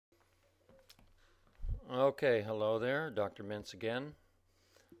Okay, hello there, Dr. Mintz again.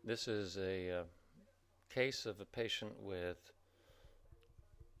 This is a case of a patient with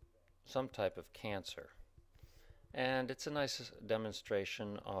some type of cancer. And it's a nice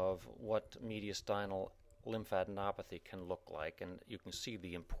demonstration of what mediastinal lymphadenopathy can look like. And you can see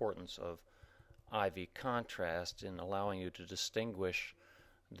the importance of IV contrast in allowing you to distinguish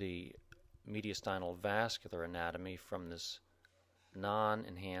the mediastinal vascular anatomy from this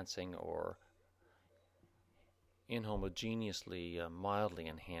non-enhancing or inhomogeneously mildly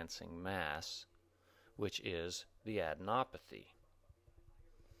enhancing mass, which is the adenopathy.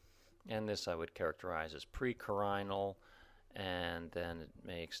 And this I would characterize as precarinal, and then it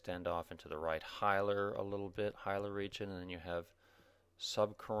may extend off into the right hilar a little bit, hilar region, and then you have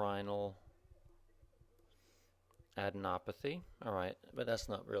subcarinal adenopathy. All right, but that's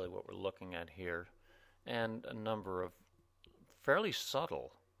not really what we're looking at here. And a number of fairly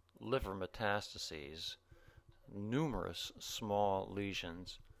subtle liver metastases, numerous small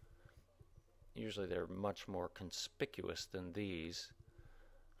lesions. Usually they're much more conspicuous than these.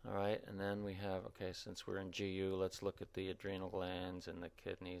 All right, and then we have, okay, since we're in GU, let's look at the adrenal glands and the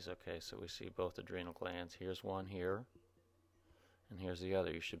kidneys. Okay, so we see both adrenal glands. Here's one here, and here's the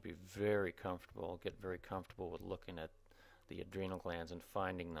other. You should be very comfortable, get very comfortable with looking at the adrenal glands and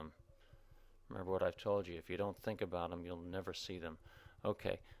finding them. Remember what I've told you, if you don't think about them, you'll never see them.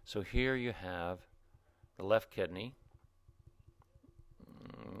 Okay, so here you have the left kidney.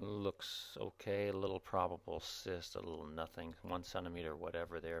 Looks okay, a little probable cyst, a little nothing, 1 centimeter,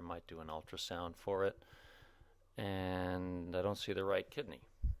 whatever there. Might do an ultrasound for it. And I don't see the right kidney.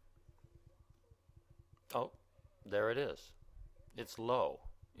 Oh, there it is. It's low.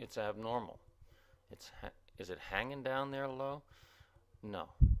 It's abnormal. Is it hanging down there low? No.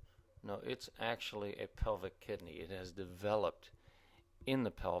 No, it's actually a pelvic kidney. It has developed in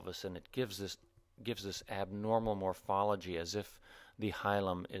the pelvis, and it gives this abnormal morphology, as if the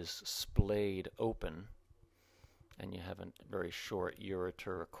hilum is splayed open, and you have a very short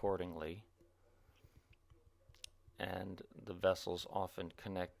ureter accordingly, and the vessels often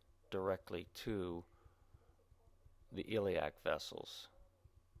connect directly to the iliac vessels.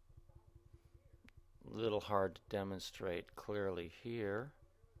 A little hard to demonstrate clearly here,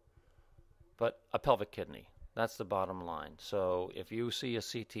 but a pelvic kidney. That's the bottom line. So if you see a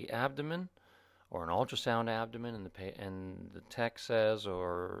CT abdomen or an ultrasound abdomen, and the tech says,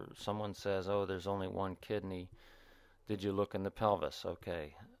 or someone says, oh, there's only one kidney, did you look in the pelvis?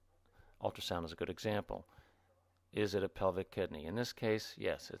 Okay, ultrasound is a good example. Is it a pelvic kidney? In this case,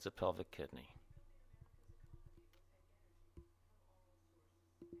 yes, it's a pelvic kidney.